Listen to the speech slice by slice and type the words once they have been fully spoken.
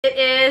It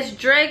is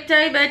Drake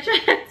Day,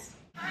 bitches.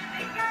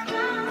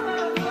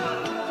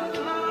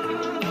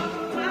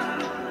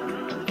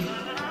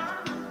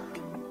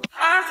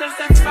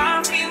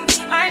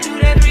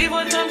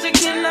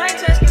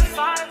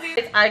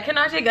 I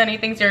cannot take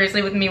anything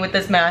seriously with me with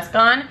this mask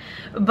on,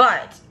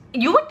 but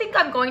you would think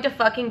I'm going to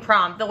fucking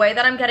prom the way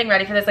that I'm getting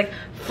ready for this, like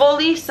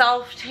fully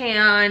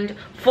self-tanned,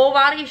 full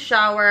body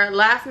shower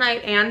last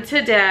night and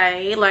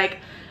today. Like,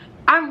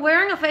 I'm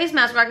wearing a face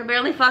mask where I can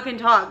barely fucking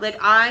talk. Like,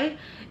 I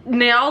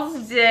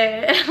nails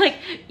it. Like,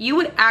 you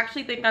would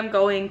actually think I'm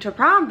going to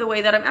prom the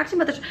way that I'm acting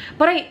about this,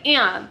 but I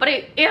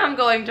am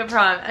going to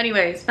prom.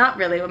 Anyways, not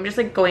really. I'm just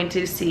like going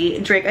to see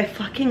Drake. I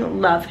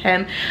fucking love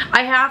him.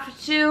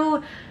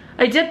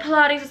 I did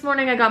Pilates this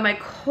morning. I got my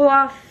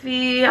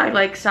coffee. I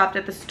like stopped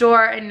at the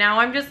store, and now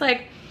I'm just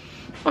like,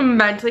 I'm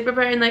mentally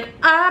preparing, like,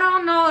 I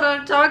don't know how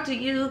to talk to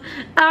you.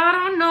 I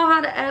don't know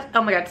how to ask.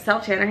 Oh my god,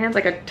 self-tanner hands,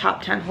 like a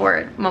top 10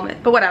 horrid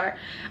moment, but whatever.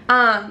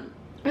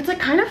 It's like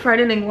kind of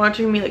frightening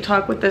watching me like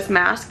talk with this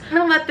mask. I'm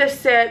gonna let this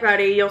sit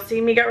ready. You'll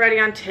see me get ready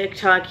on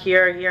TikTok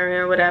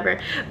here,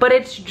 whatever. But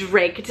it's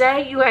Drake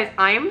Day, you guys.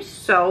 I am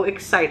so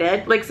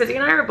excited. Like, Sissy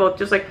and I are both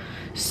just like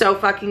so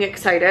fucking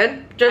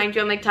excited. Just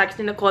I'm like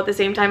texting Nicole at the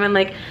same time, and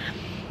like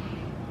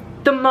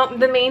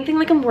the main thing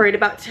like I'm worried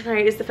about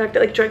tonight is the fact that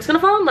like Drake's gonna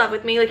fall in love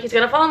with me. Like, he's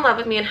gonna fall in love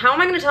with me, and how am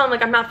I gonna tell him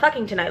like I'm not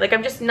fucking tonight? Like,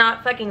 I'm just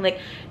not fucking.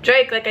 Like,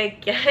 Drake, like, I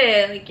get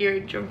it, like,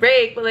 you're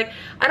Drake, but like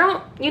I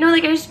don't, you know,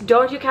 like I just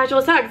don't do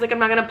casual sex. Like, I'm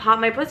not gonna pop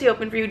my pussy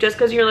open for you just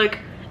because you're like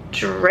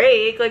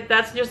Drake. Like,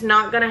 that's just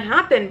not gonna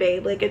happen,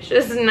 babe. Like, it's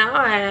just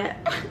not.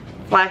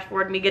 Flash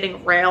forward me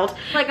getting railed.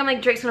 Like, I'm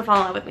like, Drake's gonna fall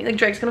in love with me. Like,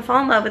 Drake's gonna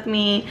fall in love with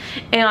me,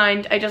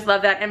 and I just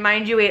love that. And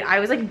mind you, wait, I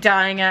was like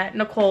dying at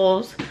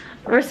Nicole's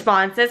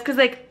responses, because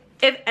like,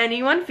 if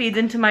anyone feeds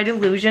into my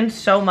delusion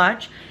so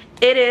much,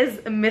 it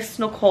is Miss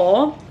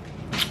Nicole.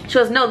 She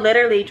goes, no,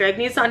 literally, Drake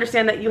needs to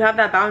understand that you have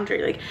that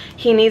boundary. Like,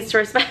 he needs to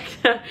respect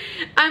her.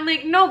 I'm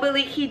like, no, but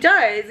like, he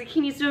does. Like,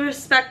 he needs to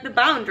respect the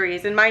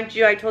boundaries. And mind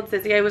you, I told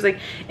Sissy, I was like,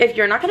 if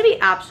you're not gonna be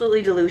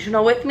absolutely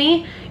delusional with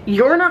me,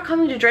 you're not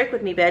coming to Drake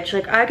with me, bitch.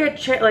 Like, I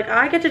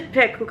get to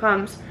pick who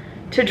comes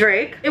to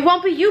Drake. It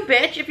won't be you,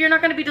 bitch, if you're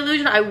not gonna be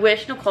delusional. I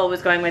wish Nicole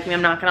was going with me.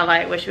 I'm not gonna lie,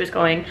 I wish she was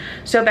going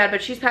so bad,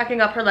 but she's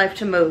packing up her life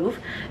to move.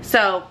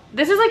 So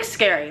this is like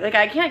scary. Like,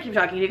 I can't keep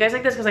talking to you guys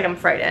like this because like I'm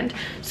frightened.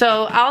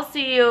 So I'll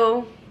see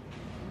you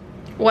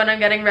when I'm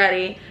getting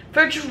ready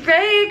for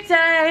Drake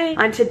Day.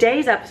 On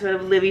today's episode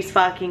of Livy's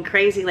Fucking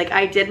Crazy, like,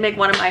 I did make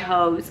one of my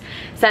hoes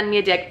send me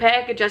a dick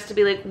pic just to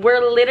be like,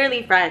 we're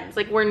literally friends.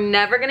 Like, we're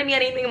never gonna be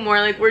anything more.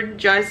 Like, we're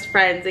just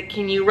friends. Like,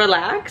 can you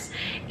relax?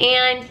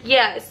 And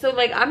yeah, so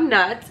like, I'm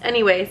nuts.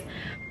 Anyways,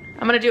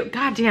 I'm gonna do,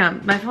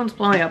 goddamn, my phone's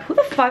blowing up. Who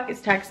the fuck is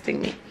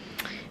texting me?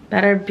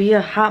 Better be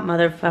a hot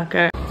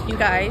motherfucker. You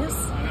guys,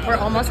 we're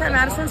almost at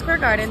Madison Square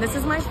Garden. This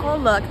is my full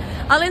look.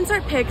 I'll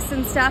insert pics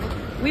and stuff.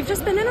 We've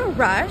just been in a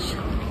rush.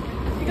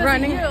 Because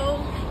running.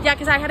 Yeah,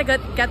 because I had to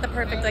get the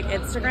perfect like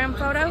Instagram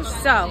photo.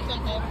 So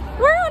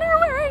we're on our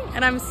way,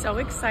 and I'm so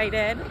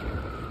excited.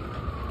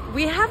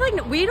 We have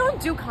like, we don't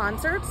do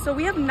concerts, so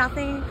we have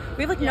nothing.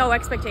 We have like no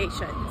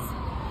expectations,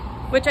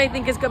 which I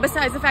think is good.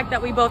 Besides the fact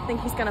that we both think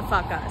he's gonna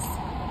fuck us.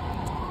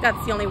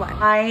 That's the only one.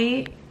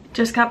 I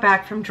just got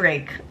back from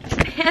Drake,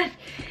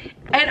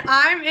 and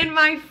I'm in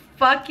my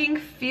fucking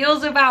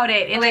feels about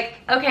it. And like,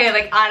 okay,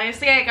 like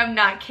honestly, like I'm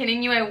not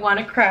kidding you. I want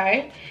to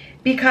cry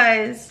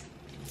because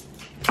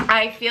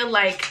I feel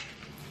like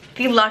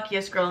the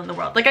luckiest girl in the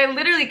world. Like, I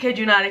literally kid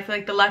you not, I feel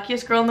like the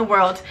luckiest girl in the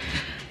world.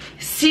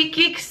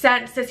 SeatGeek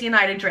sent Sissy and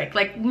I to Drake.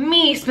 Like,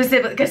 me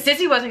specifically, because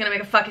Sissy wasn't gonna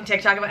make a fucking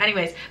TikTok about it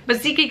anyways, but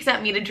SeatGeek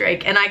sent me to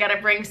Drake, and I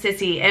gotta bring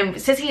Sissy. And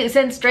Sissy,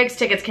 since Drake's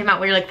tickets came out,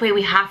 we were like, wait,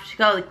 we have to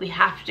go. Like, we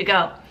have to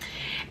go.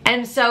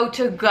 And so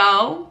to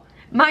go,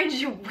 mind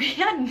you, we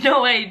had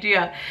no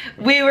idea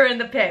we were in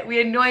the pit. We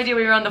had no idea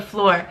we were on the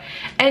floor.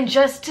 And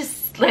just to,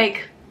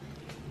 like,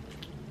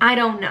 I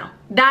don't know.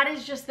 That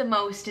is just the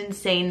most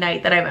insane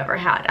night that I've ever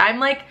had. I'm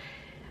like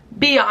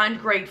beyond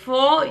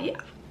grateful.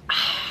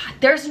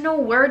 There's no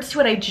words to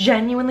it. I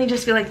genuinely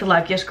just feel like the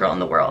luckiest girl in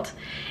the world.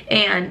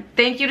 And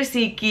thank you to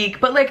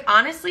SeatGeek. But like,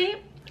 honestly,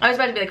 I was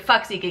about to be like,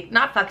 fuck SeatGeek.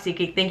 Not fuck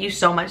SeatGeek. Thank you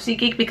so much,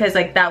 SeatGeek, because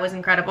like that was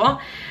incredible.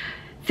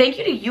 Thank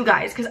you to you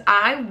guys, because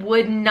I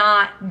would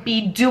not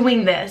be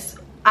doing this.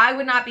 I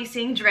would not be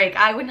seeing Drake.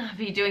 I would not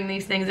be doing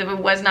these things if it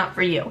was not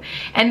for you.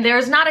 And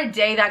there's not a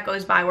day that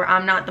goes by where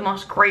I'm not the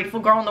most grateful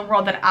girl in the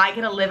world that I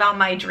get to live out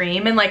my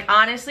dream. And like,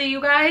 honestly, you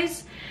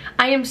guys,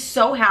 I am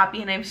so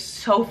happy, and I'm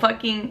so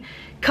fucking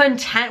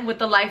content with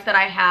the life that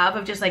I have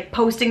of just like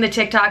posting the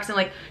TikToks and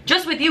like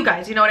just with you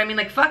guys, you know what I mean?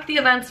 Like, fuck the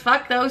events,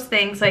 fuck those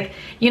things. Like,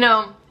 you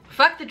know,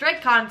 fuck the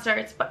Drake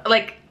concerts, but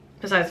like,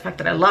 besides the fact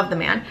that I love the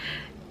man,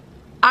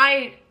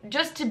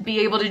 just to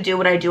be able to do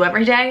what I do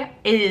every day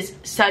is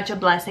such a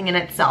blessing in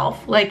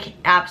itself, like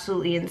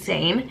absolutely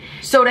insane.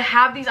 So to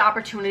have these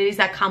opportunities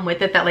that come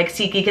with it, that like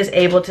SeatGeek is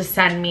able to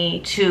send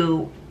me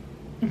to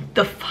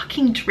the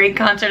fucking Drake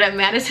concert at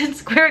Madison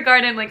Square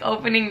Garden, like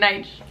opening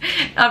night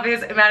of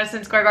his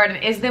Madison Square Garden,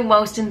 is the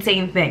most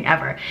insane thing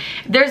ever.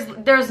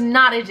 There's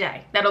not a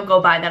day that'll go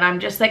by that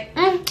I'm just like,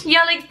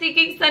 yeah, like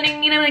SeatGeek's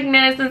sending me to like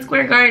Madison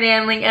Square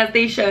Garden, like as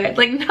they should.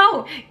 Like,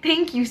 no,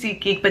 thank you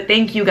SeatGeek, but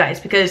thank you guys,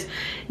 because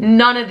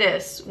none of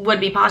this would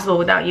be possible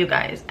without you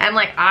guys. And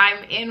like,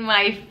 I'm in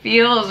my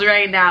feels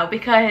right now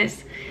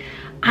because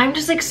I'm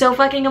just like so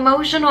fucking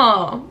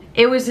emotional.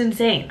 It was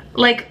insane.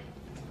 Like,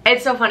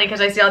 it's so funny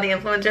because I see all the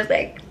influencers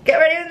like, get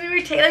ready with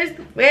me, Taylor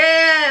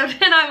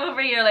Swift, and I'm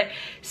over here like,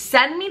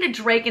 send me to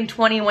Drake and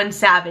 21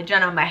 Savage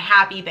and I'm a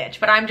happy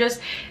bitch. But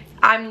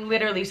I'm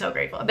literally so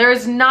grateful.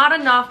 There's not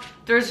enough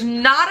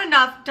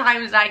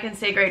times I can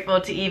say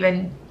grateful to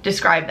even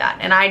describe that.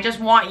 And I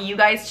just want you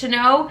guys to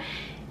know,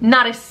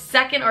 not a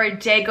second or a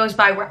day goes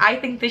by where I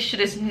think this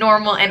shit is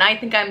normal and I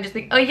think I'm just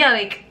like, oh yeah,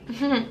 like,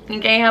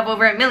 okay, I have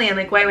over 1 million,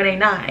 like why would I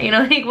not? You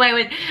know, like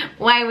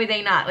why would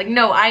they not? Like,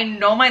 no, I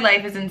know my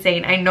life is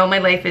insane. I know my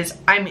life is,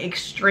 I'm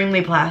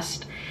extremely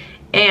blessed.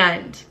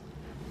 And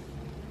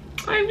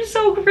I'm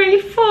so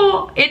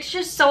grateful. It's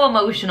just so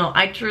emotional.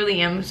 I truly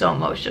am so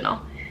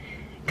emotional.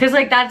 Cause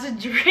like, that's a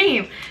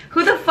dream.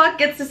 Who the fuck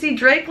gets to see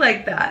Drake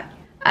like that?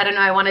 I don't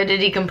know, I wanted to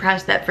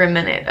decompress that for a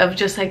minute of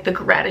just like the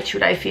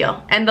gratitude I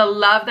feel and the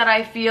love that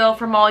I feel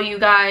from all you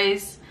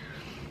guys.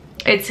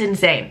 It's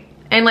insane.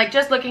 And like,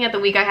 just looking at the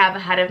week I have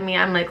ahead of me,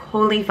 I'm like,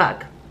 holy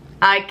fuck.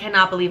 I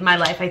cannot believe my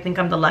life. I think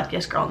I'm the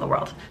luckiest girl in the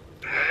world.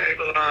 Hey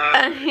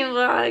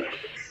vlog.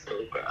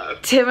 So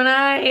bad. Tim and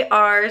I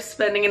are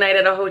spending a night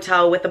at a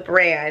hotel with a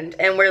brand,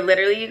 and we're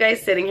literally, you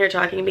guys, sitting here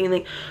talking, being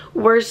like,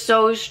 we're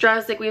so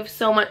stressed, like we have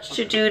so much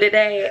to do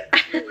today.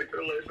 Like,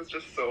 our life is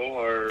just so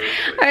hard.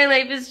 Our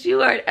life is too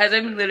hard. As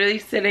I'm literally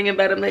sitting in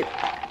bed, I'm like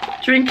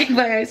drinking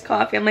my iced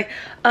coffee. I'm like,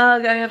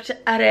 ugh, I have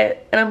to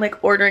edit, and I'm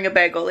like ordering a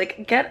bagel. Like,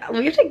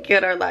 we have to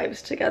get our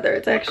lives together.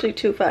 It's actually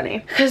too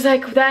funny. Cause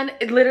like, then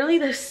literally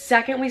the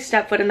second we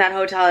step foot in that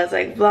hotel, it's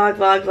like vlog,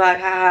 vlog, vlog,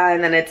 haha,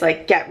 and then it's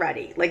like, get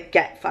ready, like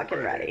get fucking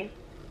ready.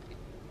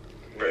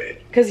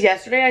 Right. Because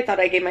yesterday I thought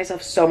I gave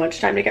myself so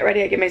much time to get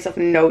ready. I gave myself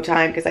no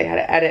time because I had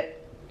to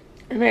edit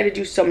and I had to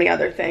do so many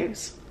other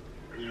things.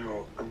 You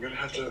know, I'm gonna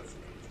have to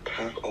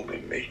pack all my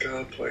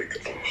makeup, like,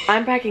 ugh.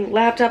 I'm packing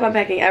laptop, I'm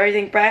packing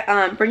everything.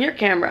 Bring your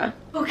camera.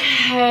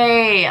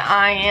 Okay,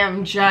 I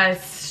am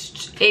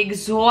just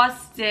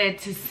exhausted,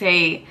 to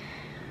say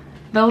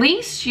the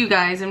least, you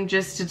guys. I'm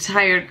just a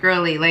tired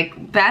girly.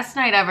 Like, best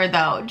night ever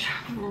though.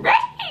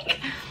 Drake!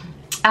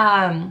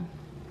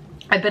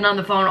 I've been on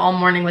the phone all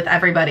morning with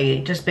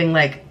everybody, just being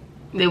like,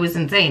 it was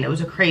insane. It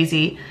was a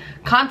crazy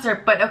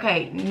concert. But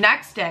okay,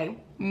 next day,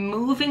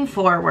 moving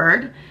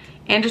forward,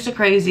 and just a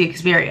crazy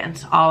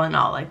experience, all in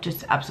all, like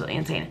just absolutely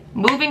insane.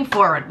 Moving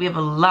forward, we have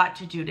a lot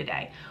to do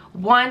today.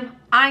 One,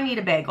 I need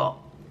a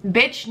bagel.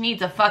 Bitch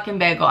needs a fucking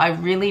bagel. I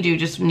really do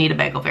just need a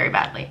bagel very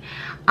badly.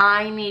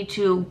 I need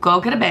to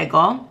go get a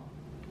bagel.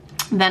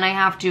 Then I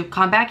have to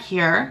come back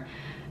here,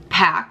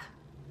 pack,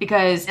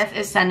 because F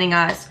is sending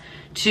us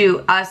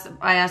to us,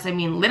 by us I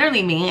mean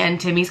literally me,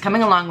 and Timmy's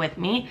coming along with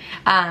me,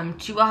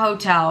 to a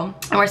hotel,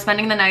 and we're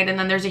spending the night, and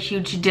then there's a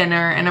huge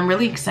dinner, and I'm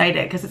really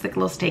excited because it's like a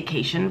little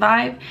staycation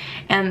vibe,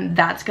 and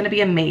that's gonna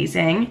be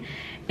amazing.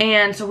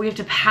 And so we have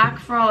to pack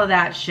for all of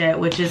that shit,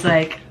 which is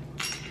like,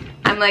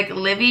 I'm like,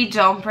 Livy,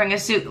 don't bring a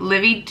suit.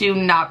 Livy, do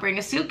not bring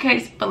a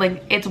suitcase. But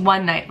like, it's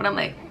one night, but I'm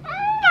like,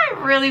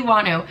 I really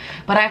want to,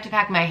 but I have to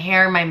pack my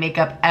hair, my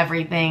makeup,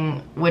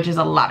 everything, which is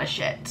a lot of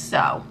shit.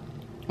 So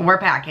we're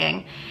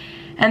packing.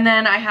 And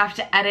then I have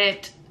to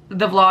edit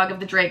the vlog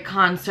of the Drake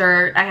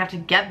concert. I have to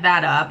get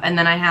that up, and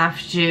then I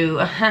have to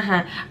I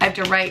have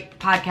to write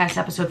podcast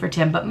episode for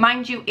Tim. But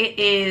mind you, it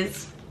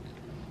is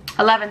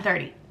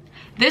 11:30.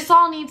 This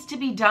all needs to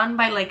be done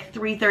by like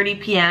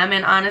 3:30 p.m.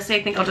 and honestly,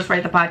 I think I'll just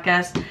write the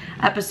podcast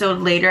episode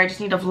later. I just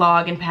need to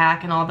vlog and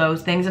pack and all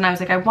those things. And I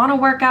was like, I want to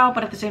work out,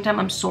 but at the same time,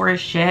 I'm sore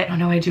as shit. I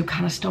know I do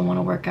kind of still want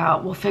to work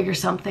out. We'll figure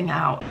something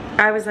out.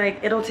 I was like,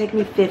 it'll take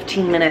me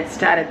 15 minutes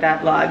to edit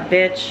that vlog,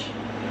 bitch.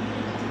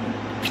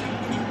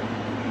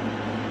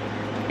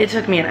 It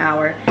took me an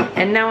hour,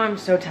 and now I'm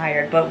so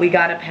tired, but we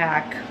gotta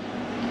pack.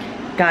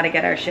 Gotta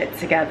get our shit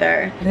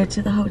together. Headed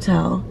to the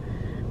hotel.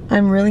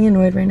 I'm really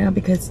annoyed right now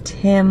because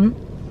Tim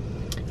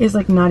is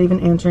like not even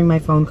answering my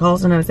phone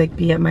calls, and I was like,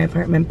 be at my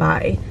apartment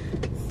by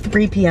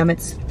 3 p.m.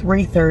 It's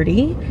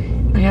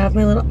 3:30. I have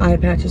my little eye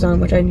patches on,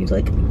 which I need to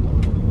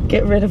like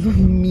get rid of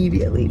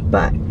immediately,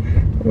 but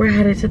we're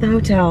headed to the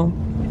hotel.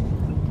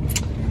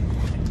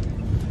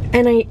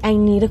 And I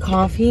need a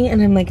coffee,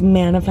 and I'm like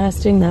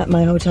manifesting that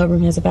my hotel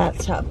room has a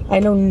bathtub. I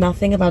know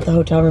nothing about the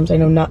hotel rooms. I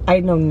know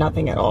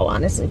nothing at all,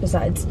 honestly,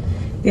 besides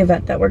the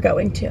event that we're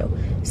going to.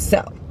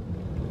 So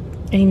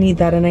I need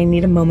that, and I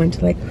need a moment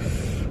to like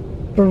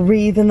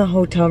breathe in the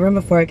hotel room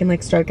before I can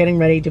like start getting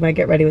ready, do my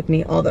get ready with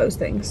me, all those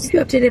things. Keep you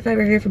updated if I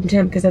ever hear from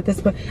Tim, because at this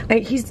point,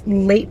 he's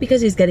late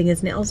because he's getting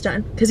his nails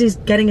done. Because he's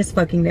getting his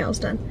fucking nails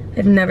done.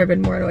 I've never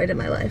been more annoyed in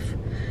my life.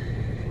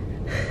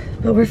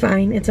 But we're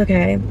fine, it's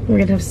okay. We're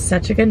gonna have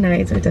such a good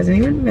night, so it doesn't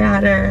even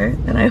matter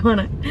that I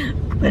wanna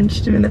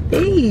punch him in the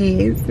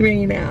face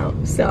right now.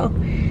 So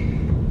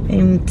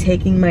I'm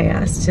taking my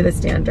ass to the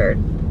Standard.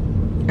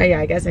 Oh, yeah,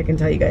 I guess I can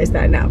tell you guys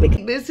that now.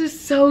 Because this is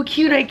so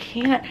cute, I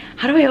can't.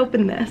 How do I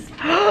open this?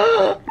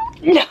 No,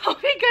 because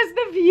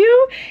the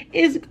view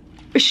is,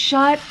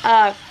 shut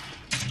up.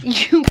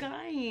 You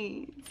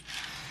guys.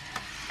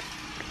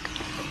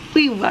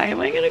 Wait, why am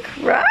I gonna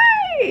cry?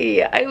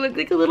 I look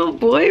like a little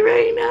boy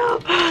right now.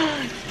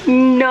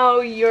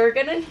 No, you're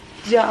gonna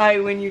die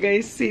when you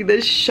guys see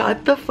this.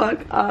 Shut the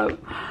fuck up.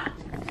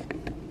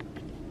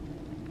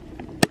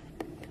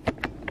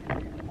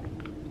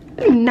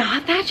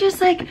 Not that just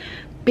like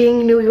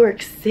being New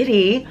York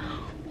City.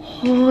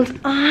 Hold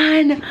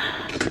on.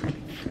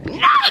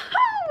 No,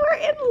 we're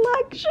in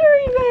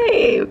luxury,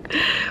 babe.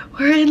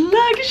 We're in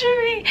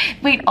luxury.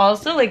 Wait,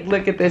 also like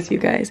look at this, you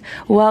guys.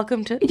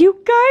 Welcome to, you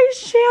guys,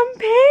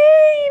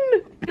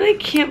 champagne. I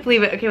can't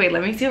believe it. Okay, wait,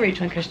 let me see what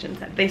Rachel and Christian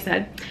said. They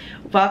said,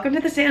 welcome to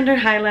the Standard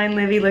Highline,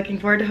 Livy. Looking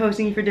forward to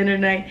hosting you for dinner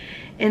tonight.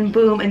 And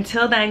boom,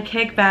 until then,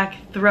 kick back,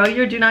 throw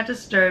your do not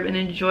disturb, and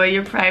enjoy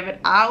your private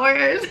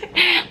hours.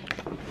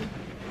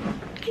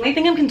 The only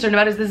thing I'm concerned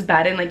about is this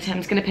bed, and like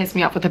Tim's gonna piss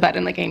me off with the bed,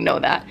 and like I know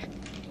that.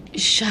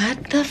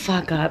 Shut the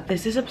fuck up.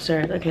 This is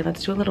absurd. Okay,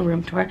 let's do a little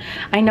room tour.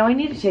 I know I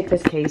need to take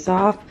this case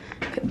off.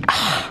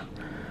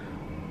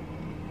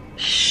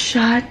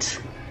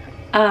 Shut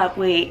up.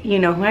 Wait, you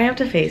know who I have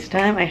to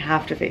FaceTime? I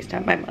have to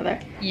FaceTime my mother.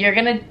 You're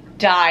gonna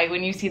die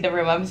when you see the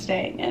room I'm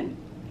staying in.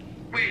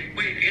 Wait,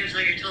 it's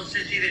like I told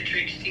Sissy that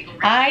Drake's people.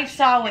 I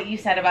saw what you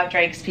said about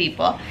Drake's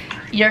people.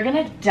 You're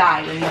gonna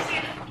die when you see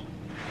it.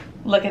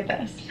 Look at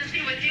this.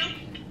 Sissy with you?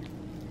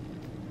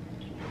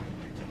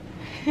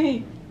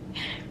 Hey.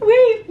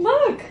 Wait,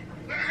 look.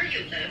 Where are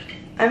you, Liv?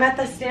 I'm at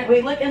the stand.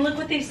 Wait, look, and look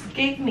what they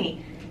gave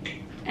me.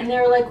 And they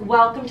were like,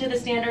 welcome to the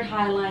Standard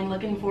Highline.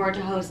 Looking forward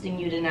to hosting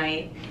you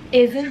tonight.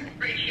 Isn't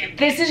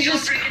this is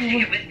just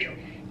cool.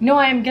 No,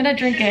 I'm gonna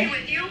drink Sissy it.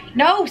 with you?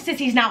 No,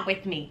 Sissy's not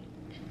with me.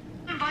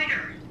 Invite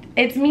her.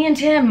 It's me and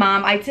Tim,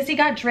 Mom. Sissy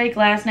got Drake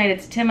last night.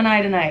 It's Tim and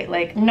I tonight.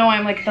 Like, no,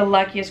 I'm like the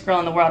luckiest girl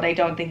in the world. I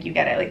don't think you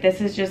get it. Like,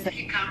 this is just.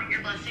 You count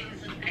your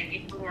blessings and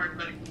thanking the Lord,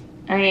 but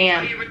I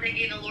am. you were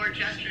thanking the Lord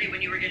yesterday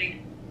when you were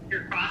getting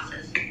your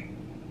crosses.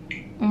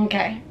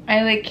 Okay.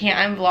 I like can't.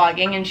 I'm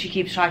vlogging and she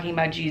keeps talking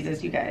about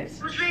Jesus, you guys.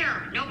 Who's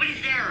there?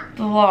 Nobody's there.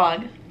 The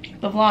vlog.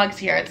 The vlog's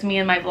here. It's me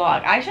and my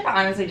vlog. I should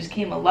honestly just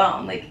came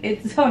alone. Like,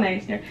 it's so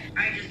nice here.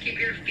 Alright, just keep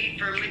your feet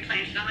firmly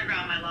planted on the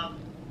ground, my love.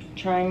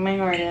 Trying my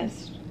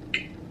hardest.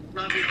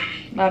 Love you.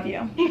 Love you.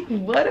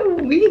 What a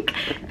week.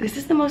 This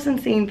is the most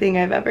insane thing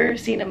I've ever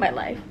seen in my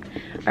life.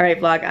 All right,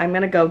 vlog, I'm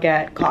gonna go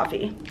get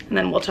coffee and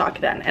then we'll talk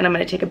then. And I'm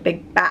gonna take a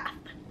big bath.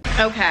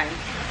 Okay.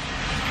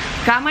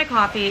 Got my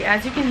coffee.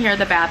 As you can hear,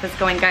 the bath is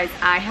going. Guys,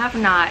 I have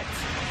not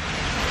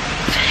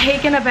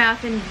taken a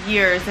bath in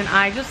years and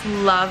I just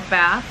love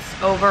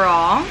baths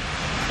overall.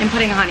 And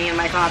putting honey in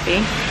my coffee.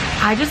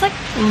 I just like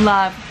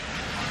love,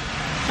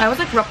 I was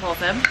like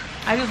repulsive.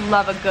 I just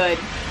love a good,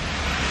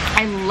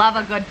 I love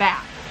a good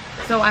bath.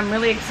 So I'm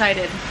really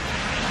excited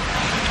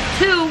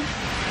to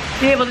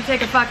be able to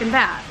take a fucking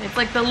bath. It's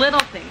like the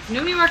little things.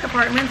 New York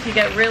apartments, you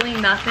get really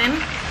nothing,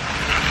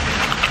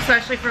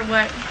 especially for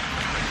what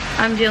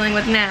I'm dealing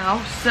with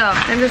now. So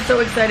I'm just so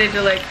excited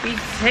to like be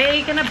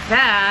taking a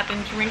bath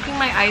and drinking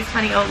my iced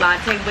honey oat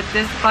latte with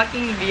this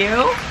fucking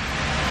view.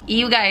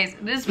 You guys,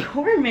 this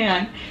poor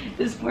man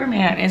is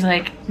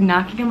like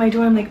knocking on my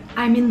door. I'm like,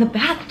 I'm in the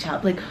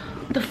bathtub. Like,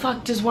 what the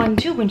fuck does one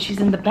do when she's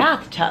in the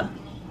bathtub?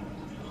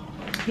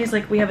 He's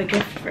like, we have a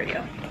gift for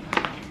you.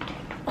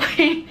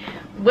 Wait,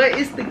 what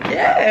is the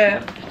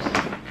gift?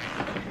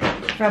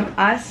 From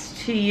us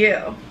to you.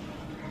 All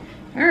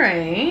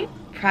right,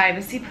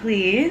 privacy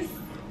please.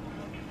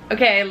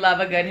 Okay, I love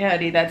a good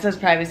hoodie that says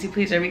privacy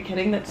please. Are we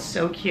kidding? That's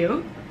so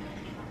cute.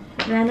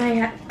 Then I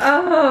had,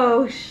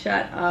 oh,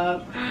 shut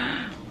up.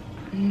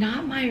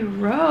 Not my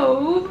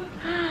robe.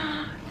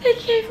 They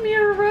gave me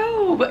a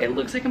robe. It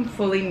looks like I'm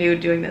fully nude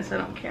doing this. I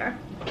don't care.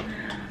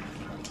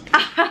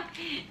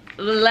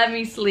 Let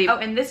me sleep. Oh,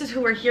 and this is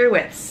who we're here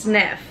with.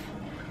 Sniff.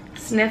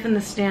 Sniff in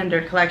the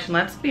Standard collection.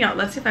 Let's be honest.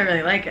 Let's see if I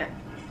really like it.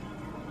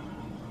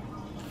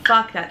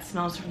 Fuck, that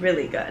smells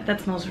really good.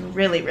 That smells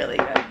really, really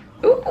good.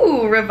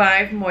 Ooh,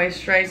 Revive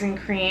Moisturizing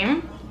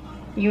Cream.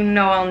 You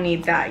know I'll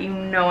need that. You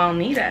know I'll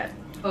need it.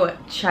 Oh,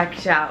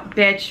 checked out.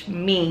 Bitch,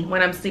 me,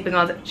 when I'm sleeping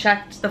all day.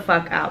 Checked the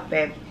fuck out,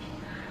 babe.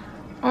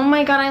 Oh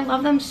my god, I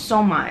love them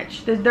so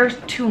much. They're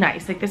too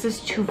nice. Like, this is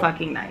too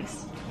fucking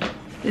nice.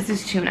 This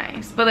is too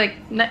nice. But like,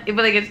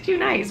 it's too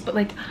nice. But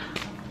like,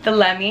 the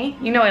Lemmy,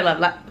 you know I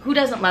love who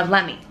doesn't love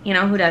Lemmy? You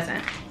know, who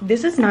doesn't?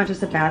 This is not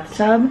just a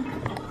bathtub.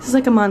 This is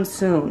like a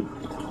monsoon.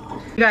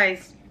 You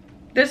guys,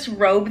 this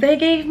robe they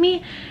gave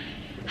me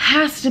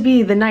has to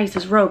be the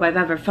nicest robe I've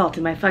ever felt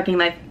in my fucking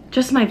life.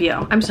 Just my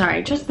view. I'm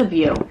sorry, just the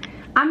view.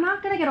 I'm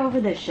not gonna get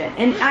over this shit,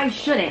 and I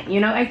shouldn't, you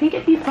know? I think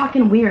it'd be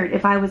fucking weird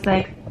if I was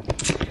like,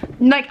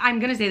 I'm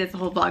gonna say this the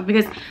whole vlog,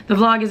 because the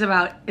vlog is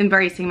about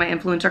embracing my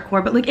influencer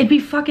core, but like, it'd be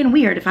fucking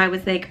weird if I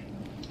was like,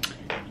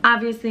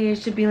 obviously it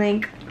should be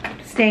like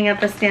staying at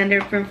the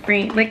standard for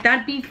free. Like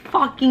that'd be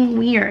fucking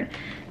weird.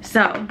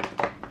 So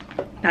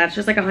that's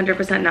just like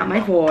 100% not my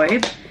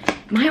vibe.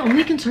 My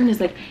only concern is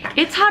like,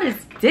 it's hot as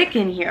dick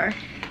in here.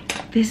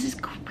 This is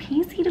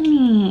crazy to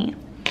me.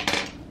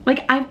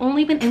 Like I've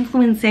only been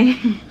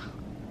influencing.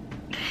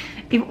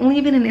 I've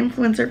only been an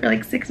influencer for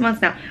like 6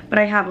 months now, but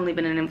I have only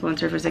been an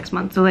influencer for 6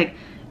 months. So like,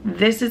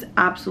 this is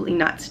absolutely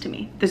nuts to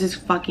me. This is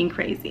fucking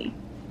crazy.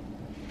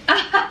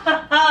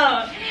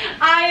 Oh,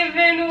 I've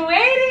been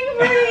waiting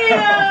for you.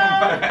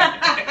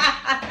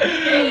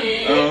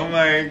 Oh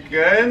my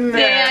goodness.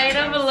 Say hi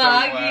to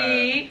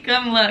Vloggy.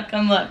 Come look,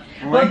 come look.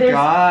 Oh my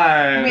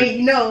god. Wait,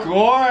 no.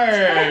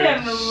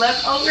 Gorge.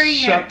 Look over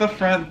here. Shut the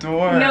front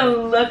door.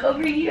 No, look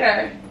over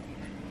here.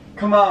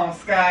 Come on,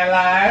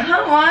 Skyline.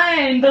 Come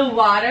on, the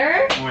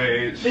water.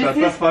 Wait, This shut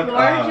the is fuck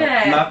gorgeous.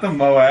 up. Not the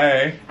moe.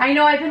 I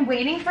know, I've been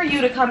waiting for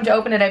you to come to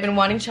open it. I've been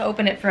wanting to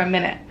open it for a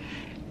minute.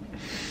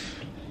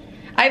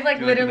 I've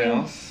like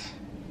literally.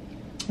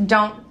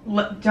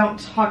 Don't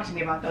talk to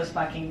me about those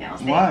fucking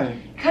nails. Why?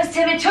 Because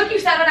Tim, it took you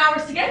 7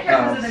 hours to get here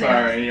because of the nails.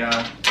 Sorry,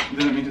 yeah.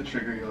 Didn't mean to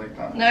trigger you like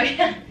that. No,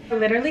 yeah. I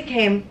literally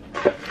came,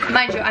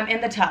 mind you, I'm in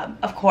the tub,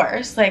 of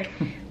course. Like,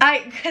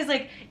 cause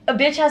like a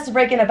bitch has to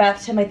break in a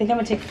bath, Tim. I think I'm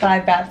gonna take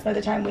 5 baths by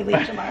the time we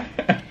leave tomorrow.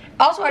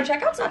 Also, our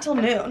checkout's not till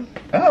noon.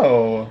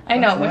 Oh. I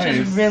know, that's which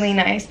is really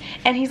nice.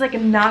 And he's like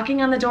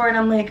knocking on the door and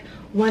I'm like,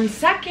 1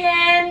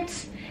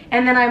 second.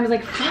 And then I was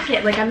like, fuck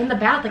it, like I'm in the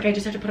bath, like I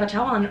just have to put a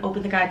towel on and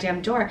open the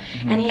goddamn door.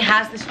 And he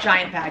has this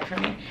giant bag for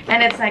me.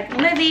 And it's like,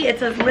 Livi, it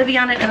says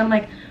Livi on it, and I'm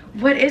like,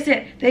 what is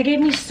it? They gave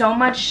me so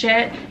much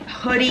shit,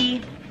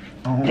 hoodie,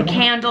 the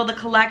candle, the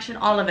collection,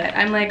 all of it.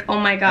 I'm like, oh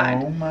my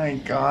god. Oh my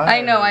god. I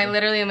know, I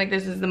literally am like,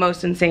 this is the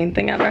most insane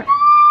thing ever.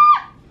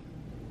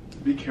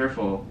 Be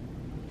careful.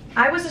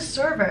 I was a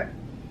server.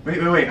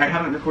 Wait, I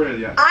haven't recorded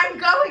yet. I'm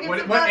going.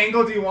 What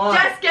angle do you want?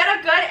 Just get a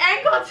good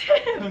angle,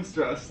 Tim. I'm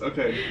stressed.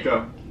 Okay,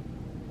 go.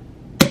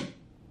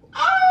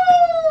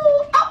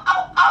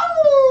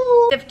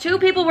 If 2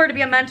 people were to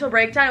be a mental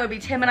breakdown, it would be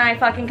Tim and I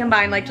fucking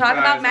combined. Like, talk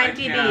about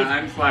mentee bees.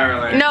 I'm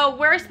spiraling. No,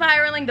 we're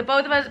spiraling, the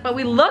both of us, but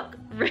we look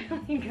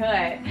really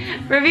good.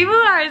 For people who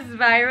are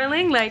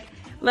spiraling, like,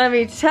 let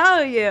me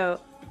tell you,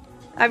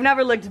 I've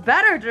never looked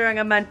better during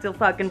a mental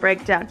fucking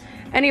breakdown.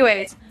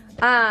 Anyways,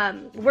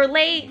 we're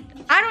late.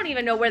 I don't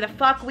even know where the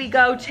fuck we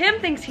go. Tim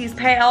thinks he's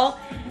pale.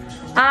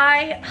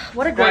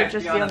 What a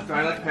gorgeous view. Do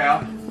I look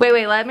pale?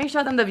 Wait, let me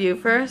show them the view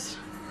first.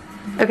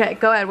 Okay,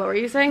 go ahead. What were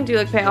you saying? Do you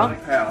look pale? I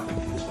look pale.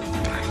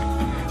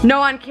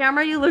 No, on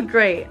camera you look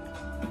great.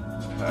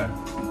 Okay.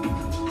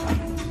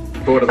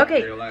 But what about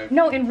Okay, real life?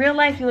 no, in real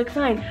life you look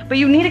fine. But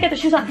you need to get the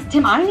shoes on.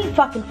 Tim, I need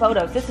fucking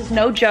photos. This is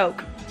no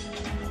joke.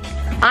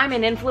 I'm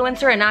an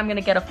influencer and I'm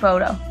gonna get a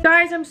photo.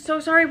 Guys, I'm so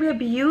sorry we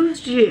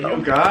abused you.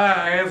 Oh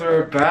guys,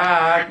 we're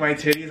back. My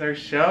titties are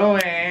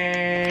showing.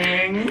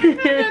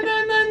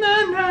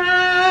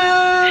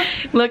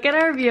 Look at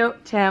our view.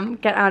 Tim,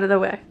 get out of the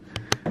way.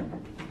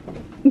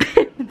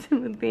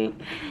 Timothy.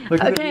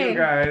 Look at the view,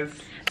 guys.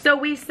 So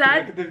we said,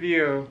 Look at the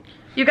view.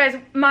 you guys,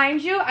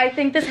 mind you, I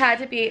think this had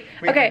to be,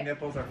 Wait, okay, my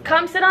nipples are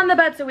come sit on the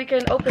bed so we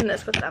can open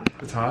this with them.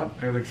 It's hot?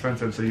 It's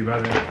expensive, so you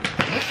better.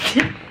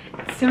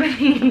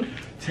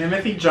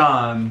 Timothy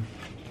John.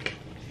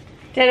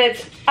 Did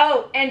it,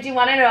 oh, and do you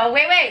want to know,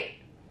 wait.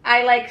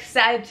 I like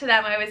said to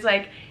them, I was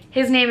like,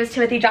 his name is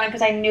Timothy John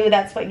because I knew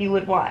that's what you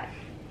would want.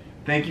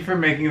 Thank you for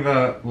making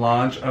the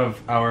launch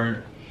of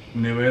our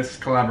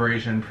newest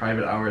collaboration,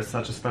 Private Hours,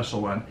 such a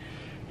special one.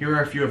 Here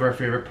are a few of our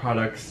favorite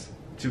products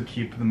to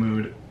keep the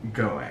mood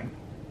going.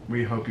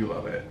 We hope you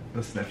love it.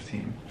 The Sniff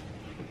team.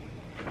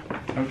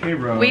 Okay,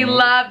 Rose. We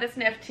love the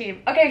Sniff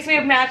team. Okay, so we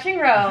have matching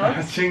robes.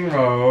 Matching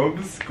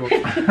robes. Cool.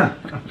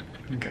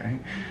 Okay.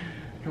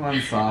 Come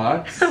on,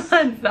 socks. Come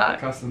on,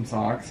 socks. Custom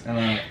socks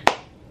and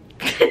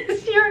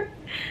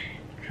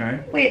okay.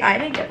 Wait, I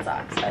didn't get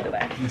socks, by the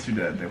way. Yes, you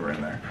did. They were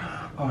in there.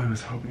 Oh, I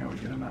was hoping I would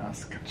get a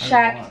mask.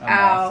 Checked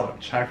out.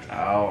 Checked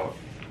out.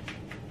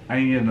 I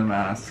needed a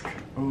mask.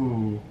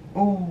 Ooh.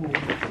 Ooh.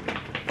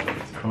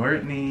 It's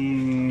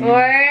Courtney.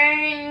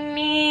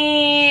 Courtney.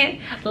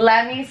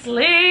 Let me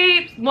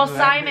sleep. Well, Let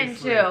Simon me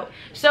sleep. too.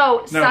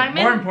 So No,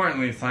 Simon. more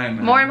importantly,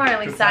 Simon. More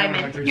importantly, 'Cause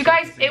Simon. like, You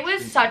guys, it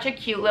was such a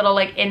cute little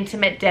like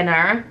intimate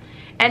dinner.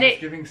 And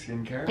it's giving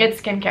skincare? It's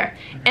skincare.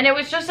 And it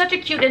was just such a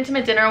cute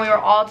intimate dinner. We were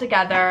all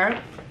together.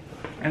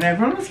 And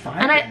everyone was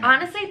fine. And I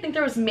honestly think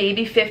there was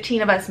maybe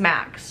 15 of us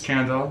max.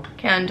 Candle.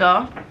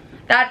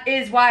 That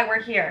is why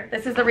we're here.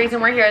 This is the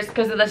reason we're here, is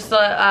because of this, what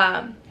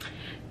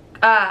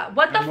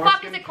the And more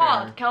fuck is it skincare.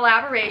 called?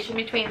 Collaboration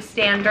between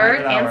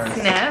Standard Private and Hours.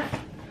 Sniff.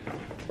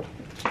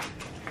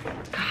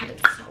 God,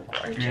 it's so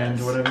gorgeous. And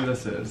whatever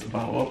this is, the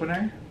bottle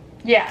opener?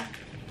 Yeah.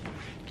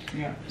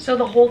 Yeah. So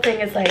the whole thing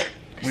is like,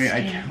 Wait,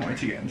 I can't wait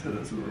to get into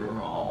this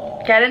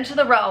roll. get into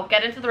the robe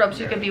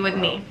so you can be with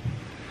me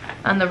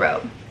on the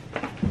robe.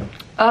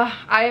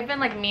 I have been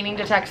like meaning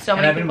to text so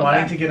many And I've been people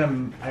wanting back. to get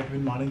them. I've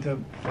been wanting to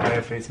buy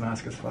a face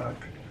mask as fuck.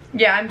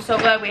 Yeah, I'm so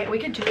glad we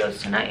could do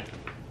those tonight.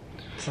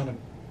 It's not a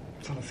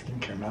It's not a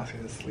skincare mask,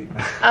 it's a sleep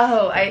mask.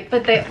 Oh,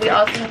 we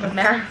also have a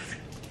mask.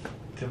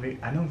 Did we?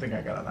 I don't think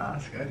I got a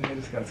mask. I think I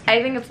just got a skincare.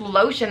 I think it's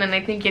lotion, and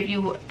I think if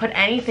you put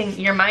anything,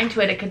 your mind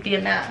to it, it could be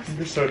a mask.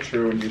 You're so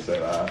true when you say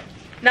that.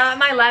 Not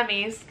my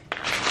Lemmys.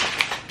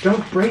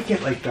 Don't break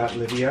it like that,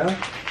 Lydia.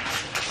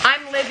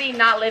 I'm Livy,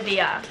 not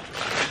Livia.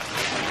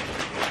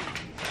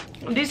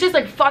 These taste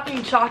like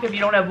fucking chalk if you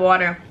don't have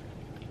water.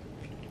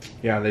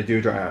 Yeah, they do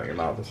dry out your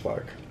mouth as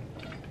fuck.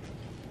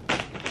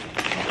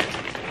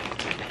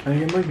 I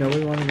think like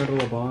nobody wanted to go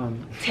to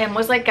LeBon. Tim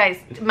was like,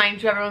 guys,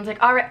 mind you, everyone's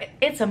like, all right,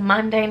 it's a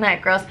Monday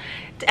night, girls.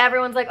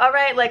 Everyone's like, all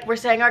right, like we're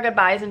saying our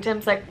goodbyes, and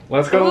Tim's like,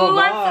 let's go to LeBon.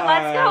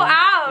 Let's go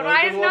out.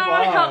 Why is no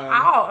one go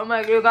out? I'm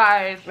like, you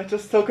guys. It's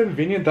just so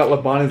convenient that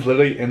LeBon is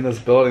literally in this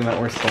building that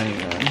we're staying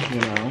in,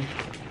 you know?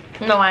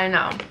 No, I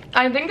know.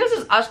 I think this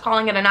is us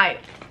calling it a night.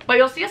 But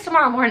you'll see us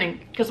tomorrow morning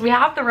because we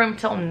have the room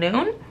till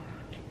noon.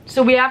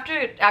 So we have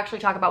to actually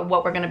talk about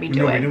what we're going to be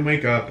doing. No, we didn't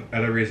wake up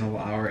at a reasonable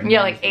hour. And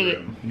yeah, like 8.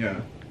 Room.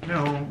 Yeah.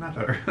 No, not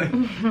that early.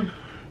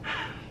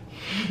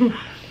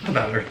 Not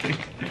that early.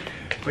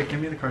 Wait,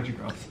 give me the card you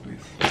girls, please.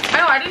 I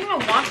know, I didn't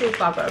even want these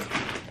puppets.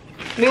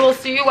 We will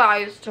see you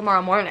guys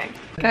tomorrow morning.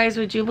 Guys,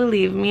 would you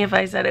believe me if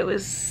I said it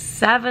was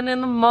 7 in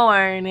the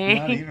morning?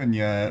 Not even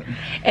yet.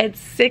 It's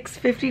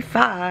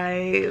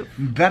 6:55.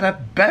 Better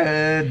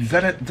bed.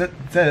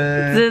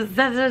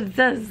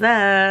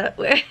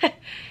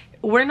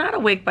 We're not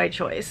awake by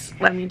choice,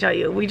 let me tell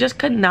you. We just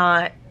could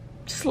not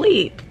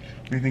sleep.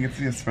 I think it's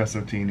the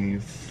espresso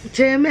teenies.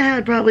 Tim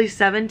had probably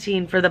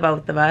 17 for the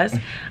both of us.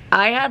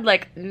 I had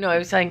like, no, I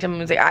was telling Tim, I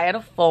was like, I had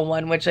a full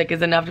one, which like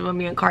is enough to put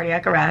me in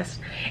cardiac arrest.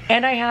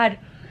 And I had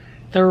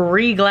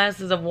 3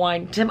 glasses of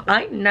wine. Tim,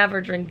 I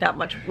never drink that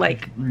much,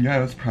 like. Yeah, I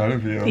was proud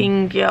of you.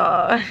 Thank you.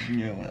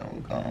 You're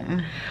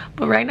welcome.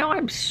 But right now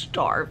I'm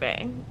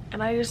starving.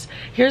 And I just,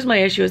 here's my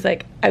issue is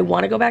like, I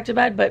want to go back to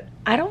bed, but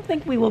I don't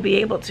think we will be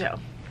able to.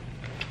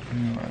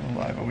 No, I'm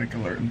alive, awake,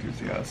 alert,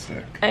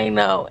 enthusiastic. I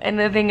know, and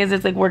the thing is,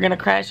 it's like we're gonna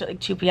crash at like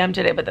 2 p.m.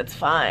 today, but that's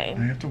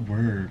fine. I have to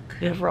work.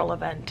 We have a roll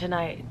event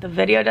tonight. The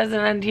video doesn't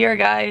end here,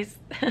 guys.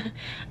 I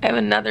have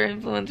another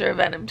influencer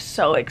event. I'm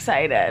so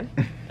excited.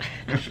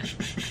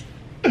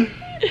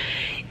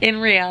 In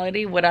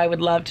reality, what I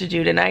would love to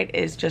do tonight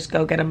is just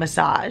go get a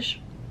massage.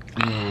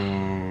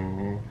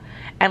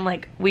 And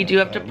like, we do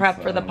have to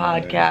prep for the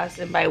podcast,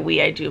 and by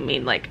we, I do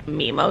mean like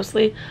me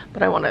mostly,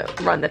 but I want to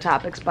run the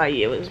topics by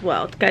you as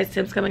well. Guys,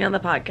 Tim's coming on the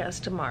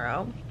podcast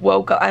tomorrow.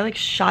 Woke up, I like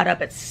shot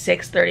up at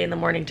 6:30 in the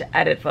morning to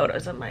edit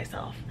photos of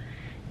myself.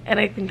 And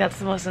I think that's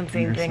the most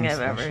insane thing I've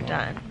ever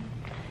done.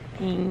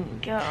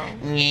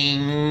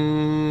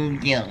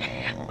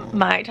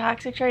 My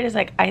toxic trait is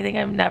like, I think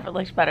I've never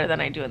looked better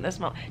than I do in this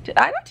moment. Did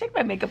I not take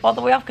my makeup all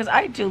the way off? Because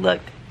I do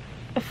look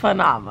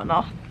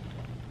phenomenal.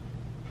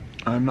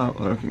 I'm not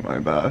looking my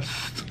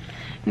best.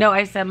 No,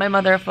 I sent my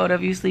mother a photo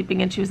of you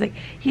sleeping and she was like,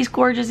 he's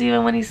gorgeous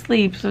even when he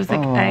sleeps. I was like,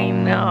 oh, I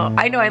know.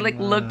 I like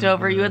looked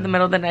over you in the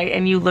middle of the night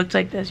and you looked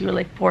like this. You were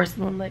like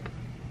porcelain, like,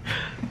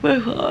 my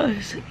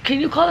gosh.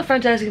 Can you call the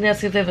front desk and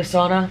ask if they have a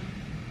sauna?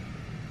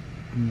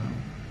 No.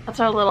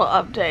 That's our little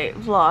update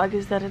vlog,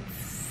 is that it's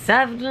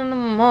 7 in the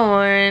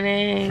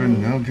morning. For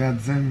no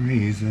goddamn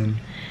reason.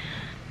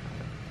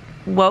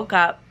 Woke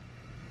up,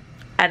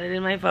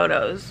 edited my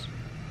photos.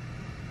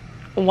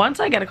 Once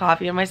I get a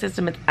coffee in my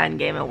system, it's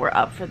endgame and we're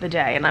up for the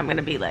day. And I'm going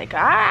to be like,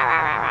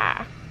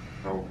 ah.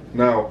 No,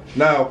 no,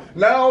 no,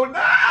 no,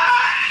 no!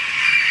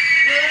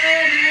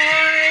 Good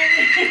morning.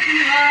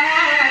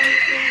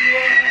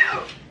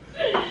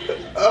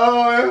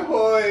 Oh, it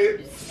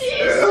hurts.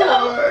 She's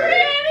so pretty.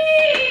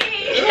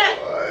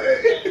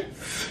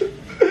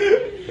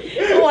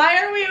 Why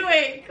are we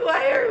awake?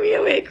 Why are we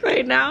awake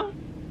right now?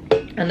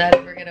 And I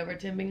never get over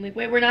Tim being like,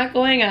 wait, we're not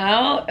going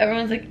out?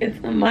 Everyone's like, it's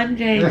a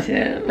Monday,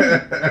 Tim. Tim,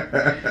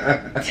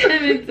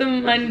 it's a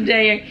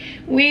Monday.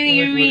 What do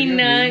you mean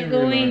not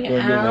going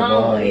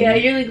out? Yeah,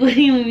 you're like, what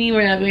do you mean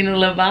we're not going to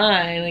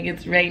Livi? Like,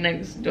 it's right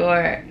next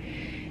door.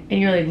 And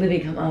you're like, Livy,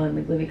 come on.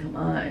 Like, Livy, come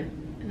on.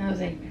 And I was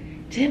like,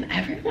 Tim,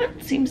 everyone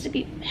seems to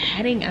be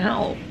heading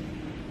out.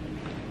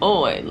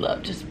 Oh, I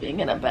love just being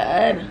in a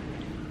bed.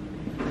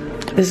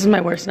 This is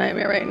my worst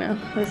nightmare right now.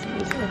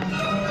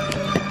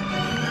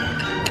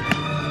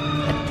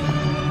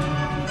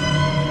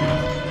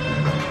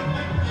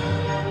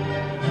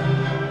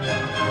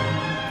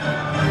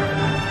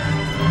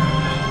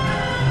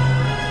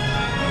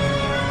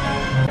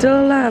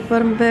 Still alive,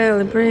 but I'm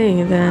barely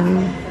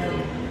breathing.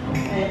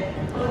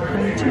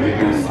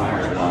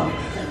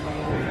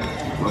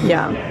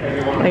 Yeah,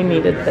 I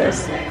needed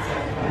this.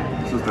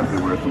 This is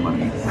definitely worth the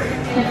money.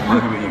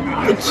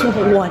 It's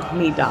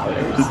 $20.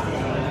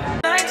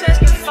 I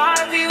testify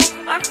for you.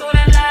 I thought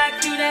I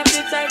liked you, that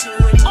bitch I do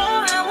it.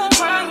 Oh, I won't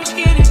cry, you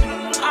scared it.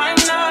 I'm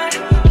not.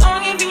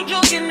 Long if you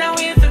joking, now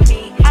here for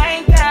me. I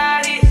ain't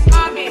got it.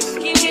 I've been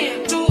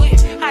skinny, do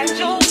it. Hide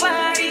your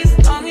bodies.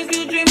 Long as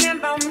you dreaming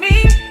about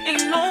me,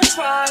 ain't no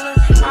problem.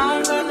 I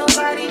don't got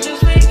nobody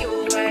just with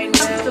you right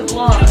now. That's the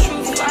vlog.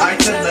 I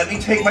said, let me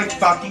take my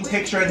fucking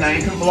picture and then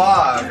you can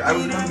vlog. I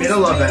was in the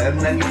middle of it and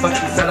then you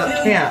fucking set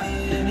up camp.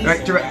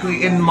 Right,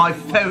 directly in my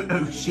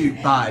photo shoot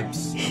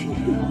vibes.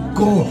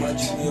 God.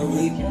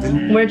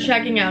 We're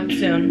checking out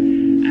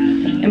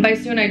soon. And by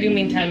soon I do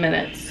mean 10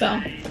 minutes,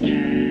 so.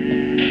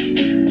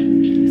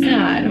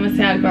 Sad, I'm a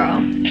sad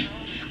girl.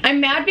 I'm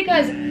mad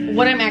because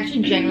what I'm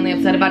actually genuinely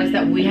upset about is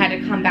that we had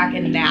to come back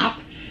and nap.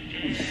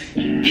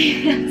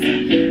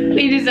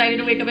 We decided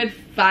to wake up at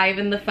 5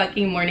 in the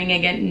fucking morning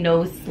and get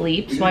no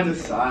sleep, so I'm...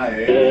 That's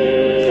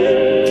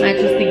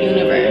just the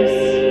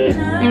universe.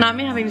 Not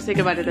me having to say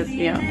goodbye to this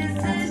view.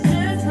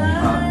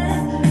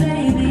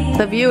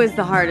 The view is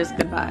the hardest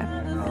goodbye.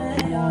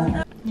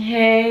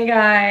 Hey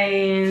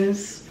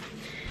guys.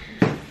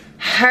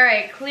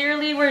 Alright,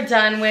 clearly we're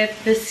done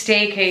with the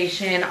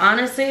staycation.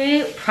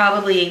 Honestly,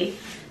 probably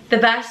the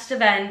best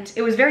event.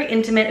 It was very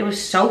intimate. It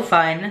was so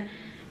fun.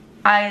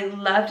 I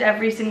loved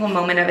every single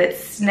moment of it.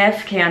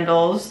 Sniff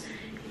candles.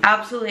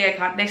 Absolutely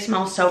iconic. They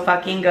smell so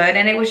fucking good.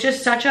 And it was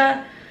just such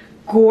a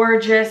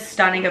gorgeous,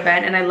 stunning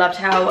event. And I loved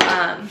how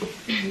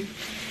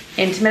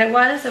intimate it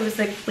was. I was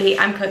like, wait,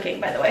 I'm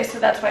cooking, by the way. So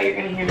that's why you're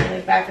going to hear me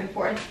like back and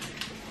forth.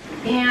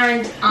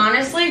 And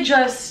honestly,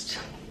 just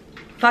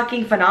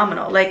fucking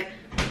phenomenal. Like,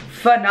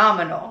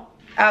 phenomenal.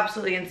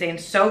 Absolutely insane.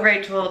 So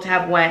grateful to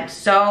have went.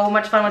 So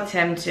much fun with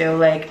Tim too.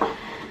 Like,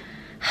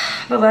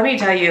 but let me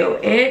tell you,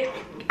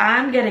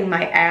 I'm getting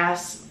my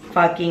ass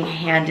fucking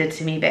handed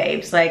to me,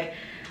 babes. Like,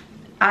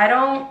 I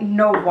don't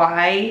know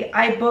why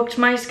I booked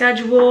my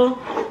schedule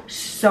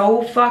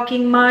so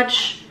fucking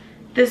much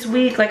this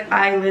week. Like,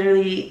 I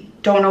literally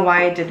don't know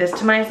why I did this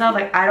to myself.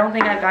 Like, I don't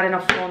think I've gotten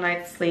a full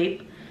night's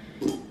sleep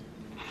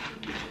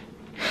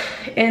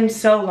in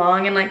so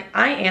long. And like,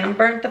 I am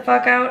burnt the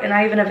fuck out, and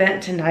I have an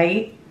event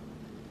tonight.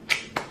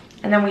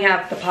 And then we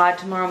have the pod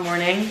tomorrow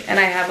morning. And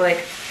I have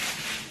like,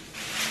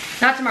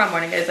 not tomorrow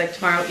morning, it's like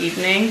tomorrow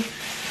evening.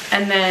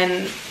 And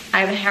then I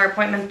have a hair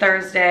appointment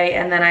Thursday,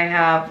 and then I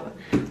have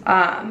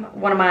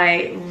one of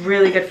my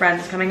really good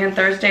friends is coming in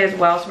Thursday as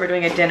well, so we're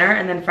doing a dinner,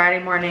 and then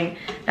Friday morning,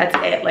 that's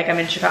it. Like, I'm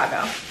in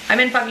Chicago.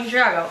 I'm in fucking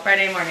Chicago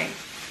Friday morning.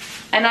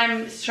 And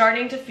I'm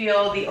starting to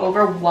feel the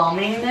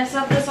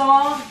overwhelmingness of this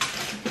all.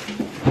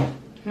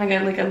 I'm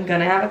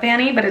gonna have a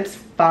panty, but it's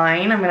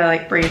fine. I'm gonna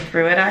like breathe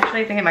through it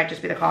actually. I think it might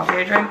just be the coffee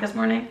I drank this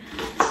morning.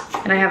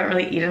 And I haven't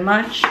really eaten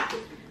much,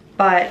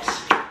 but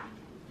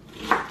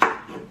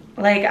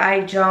like, I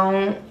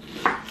don't,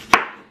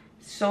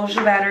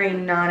 social battery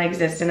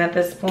non-existent at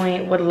this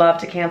point. Would love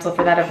to cancel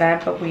for that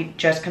event, but we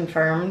just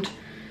confirmed.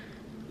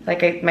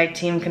 Like, my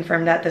team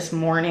confirmed that this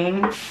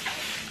morning.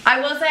 I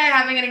will say I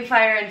have been getting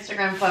fire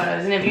Instagram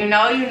photos, and if you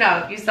know, you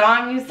know. If you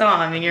saw them, you saw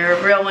them, and you're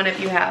a real one if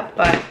you have.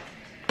 But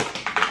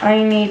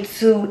I need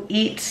to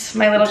eat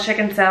my little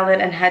chicken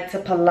salad and head to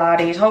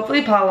Pilates.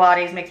 Hopefully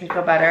Pilates makes me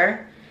feel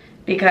better,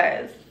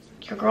 because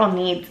your girl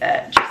needs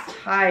it. Just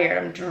tired,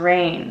 I'm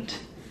drained.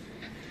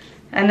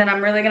 And then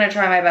I'm really gonna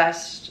try my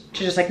best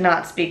to just like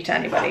not speak to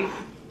anybody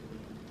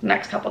the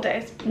next couple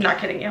days. I'm not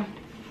kidding you.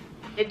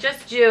 I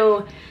just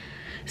do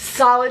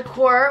solid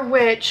core,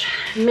 which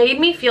made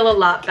me feel a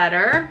lot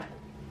better,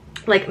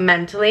 like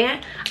mentally.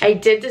 I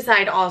did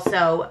decide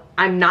also,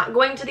 I'm not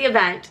going to the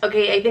event.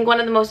 Okay, I think one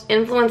of the most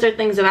influencer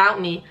things about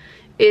me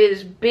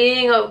is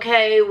being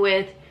okay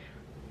with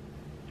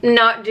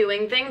not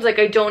doing things. Like,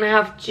 I don't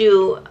have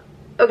to,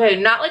 okay,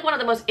 not like one of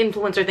the most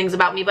influencer things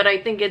about me, but I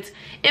think it's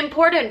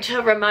important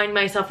to remind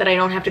myself that I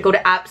don't have to go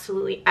to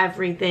absolutely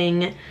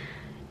everything.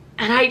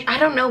 And I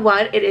don't know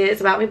what it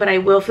is about me, but I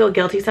will feel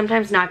guilty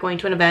sometimes not going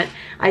to an event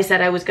I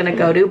said I was gonna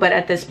go to. But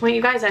at this point,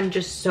 you guys, I'm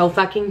just so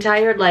fucking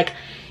tired, like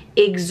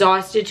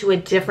exhausted to a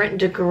different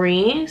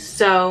degree.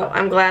 So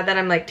I'm glad that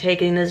I'm like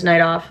taking this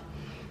night off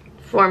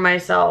for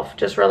myself,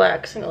 just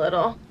relaxing a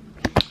little.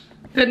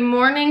 Good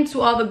morning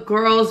to all the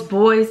girls,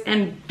 boys,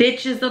 and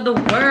bitches of the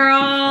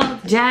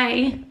world.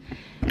 Today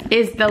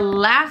is the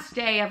last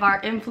day of our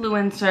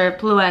influencer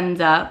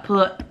influenza.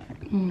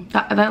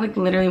 That like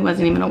literally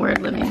wasn't even a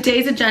word, Living.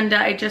 Today's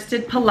agenda, I just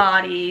did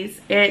Pilates.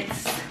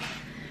 It's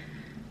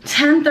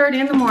 10:30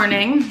 in the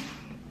morning.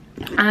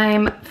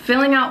 I'm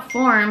filling out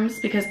forms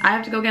because I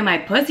have to go get my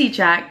pussy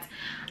checked.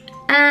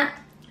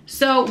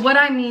 So what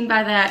I mean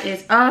by that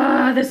is,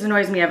 this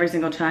annoys me every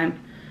single time.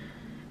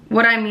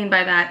 What I mean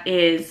by that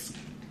is,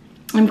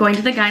 I'm going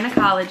to the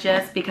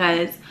gynecologist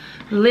because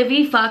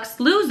Livi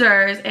fucks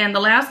losers, and the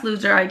last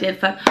loser I did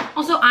fuck.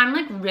 Also, I'm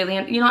like really,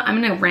 you know what,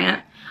 I'm gonna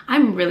rant.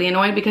 I'm really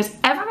annoyed because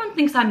everyone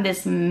thinks I'm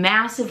this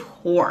massive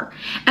whore,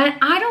 and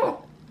I don't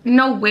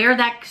know where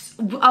that,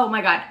 oh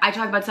my god, I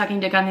talk about sucking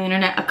dick on the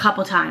internet a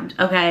couple times,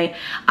 okay?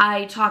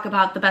 I talk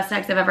about the best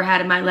sex I've ever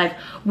had in my life,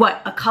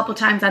 what, a couple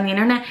times on the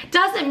internet?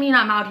 Doesn't mean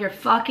I'm out here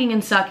fucking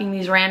and sucking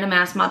these random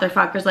ass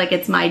motherfuckers like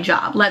it's my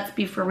job. Let's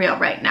be for real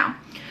right now.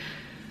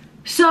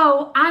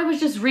 So I was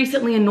just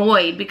recently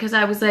annoyed because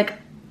I was like,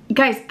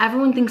 guys,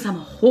 everyone thinks I'm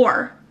a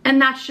whore,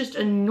 and that's just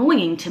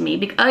annoying to me,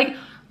 because like,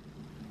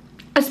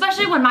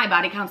 especially when my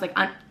body count's like,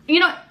 you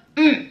know,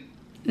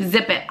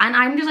 zip it. And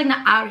I'm just like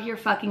not out here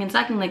fucking and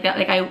sucking like that.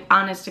 Like, I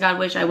honest to God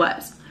wish I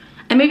was.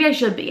 And maybe I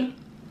should be.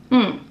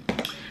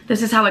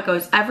 This is how it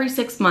goes. Every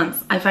 6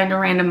 months, I find a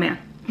random man.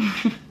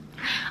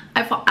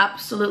 I fall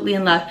absolutely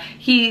in love.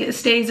 He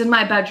stays in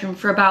my bedroom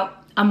for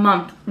about a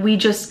month.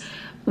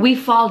 We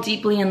fall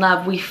deeply in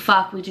love. We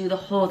fuck, we do the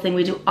whole thing.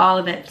 We do all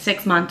of it.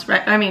 6 months,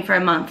 right? I mean, for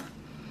a month.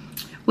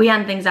 We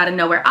end things out of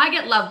nowhere. I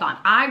get love bombed.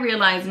 I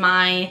realize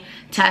my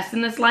test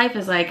in this life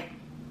is like,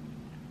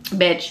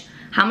 bitch,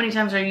 how many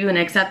times are you gonna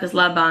accept this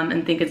love bomb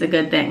and think it's a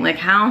good thing? Like,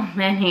 how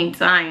many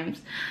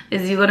times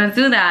is you gonna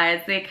do that?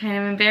 It's like kind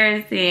of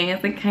embarrassing.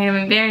 It's like kind of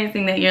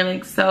embarrassing that you're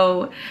like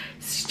so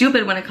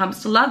stupid when it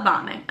comes to love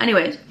bombing.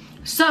 Anyways,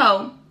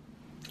 so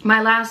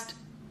my last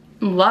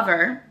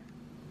lover,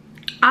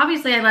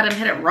 obviously I let him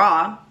hit it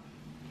raw.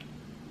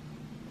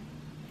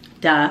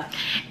 Duh.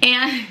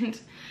 And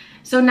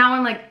so now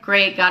I'm like,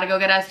 great, gotta go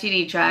get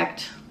STD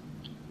checked.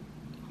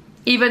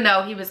 Even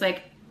though he was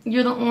like,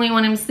 you're the only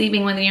one I'm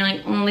sleeping with, and you're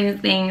like, all these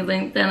things,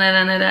 like,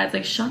 da-da-da-da-da. It's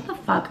like, shut the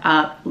fuck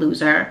up,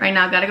 loser. Right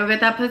now, gotta go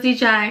get that pussy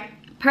checked.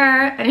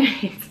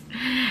 Anyways.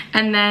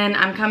 And then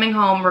I'm coming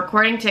home,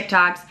 recording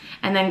TikToks,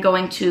 and then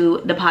going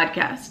to the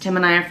podcast. Tim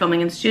and I are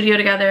filming in the studio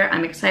together.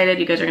 I'm excited.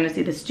 You guys are gonna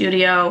see the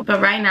studio.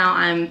 But right now,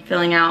 I'm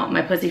filling out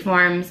my pussy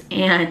forms,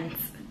 and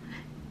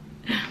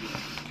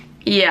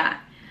yeah.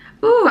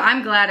 Ooh,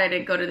 I'm glad I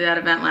didn't go to that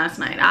event last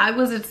night. I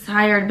was a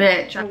tired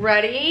bitch. I'm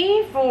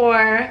ready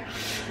for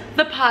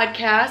the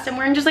podcast. I'm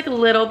wearing just like a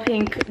little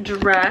pink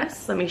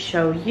dress. Let me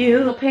show you.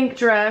 Little pink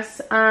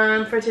dress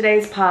for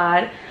today's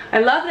pod. I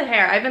love the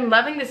hair. I've been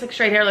loving this like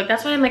straight hair look.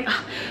 That's why I'm like,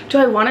 oh, do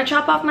I want to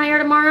chop off my hair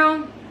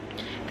tomorrow?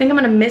 I think I'm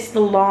gonna miss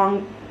the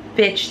long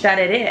bitch that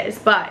it is,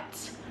 but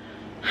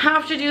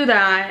have to do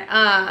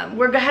that.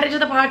 We're headed to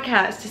the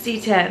podcast to see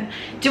Tim.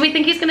 Do we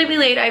think he's gonna be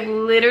late? I've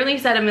literally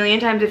said a million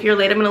times, if you're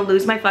late, I'm gonna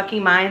lose my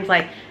fucking mind.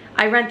 Like,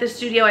 I rent this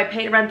studio, I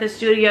pay to rent this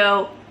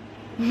studio.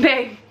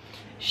 Babe,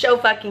 show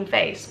fucking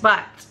face.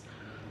 But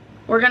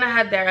we're gonna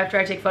head there after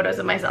I take photos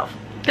of myself.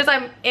 Because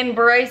I'm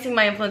embracing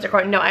my influencer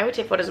card. No, I would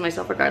take photos of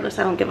myself regardless.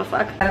 I don't give a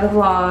fuck. Out of the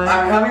vlog.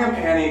 I'm having a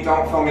panic.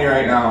 Don't film me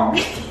right now.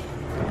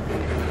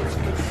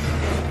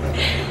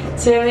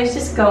 So I was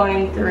just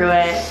going through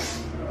it.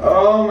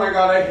 Oh my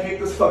god, I hate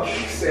this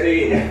fucking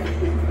city.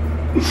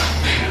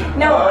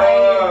 No,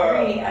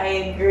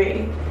 I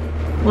agree.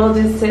 We'll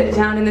just sit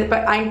down in the,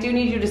 but I do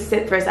need you to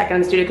sit for a second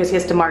in the studio because he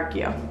has to mark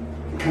you.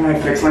 Can I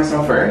fix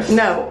myself first?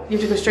 No, you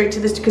have to go straight to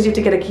this because you have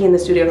to get a key in the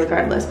studio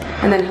regardless.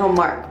 And then he'll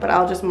mark, but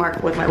I'll just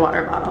mark with my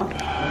water bottle.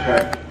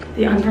 Okay.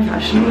 The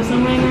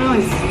unprofessionalism right now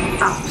is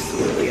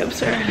absolutely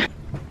absurd. Am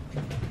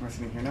I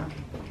sitting here now?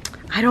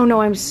 I don't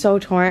know, I'm so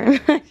torn.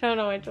 I don't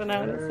know which one I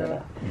want to sit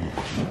at.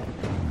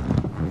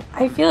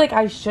 I feel like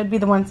I should be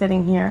the one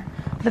sitting here,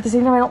 but at the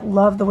same time I don't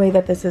love the way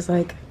that this is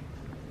like,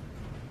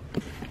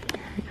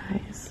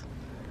 guys,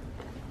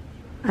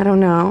 I don't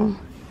know.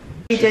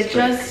 We did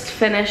just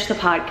finish the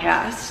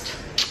podcast.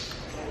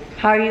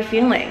 How are you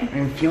feeling?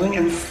 I'm feeling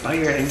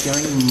inspired, I'm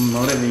feeling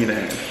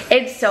motivated.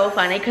 It's so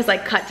funny because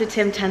like cut to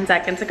Tim 10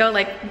 seconds ago,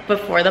 like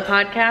before the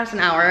podcast, an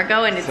hour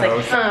ago, and it's so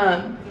like,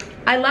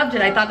 I loved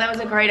it. I thought that was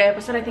a great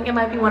episode. I think it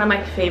might be one of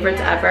my favorites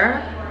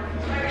ever.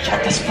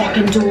 Shut this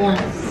fucking door.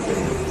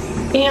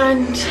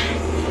 And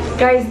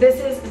guys,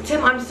 this is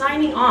Tim. I'm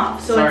signing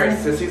off. So sorry,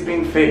 Sissy's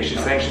being fake.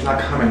 She's saying she's not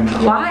coming.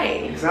 Why?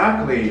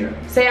 Exactly.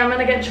 Say I'm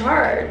gonna get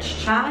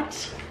charged. That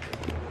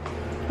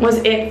was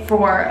it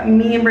for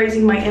me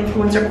embracing my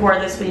influencer core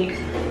this week.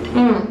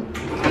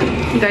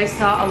 You guys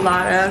saw a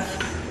lot of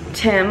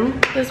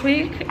Tim this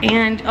week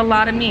and a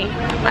lot of me.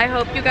 I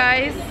hope you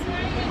guys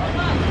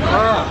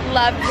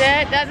loved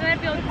it. Doesn't it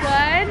feel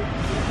good?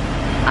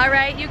 All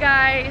right, you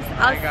guys.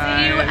 I'll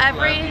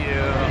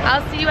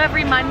see you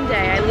every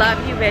Monday. I love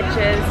you,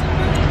 bitches.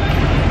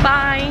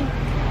 Bye.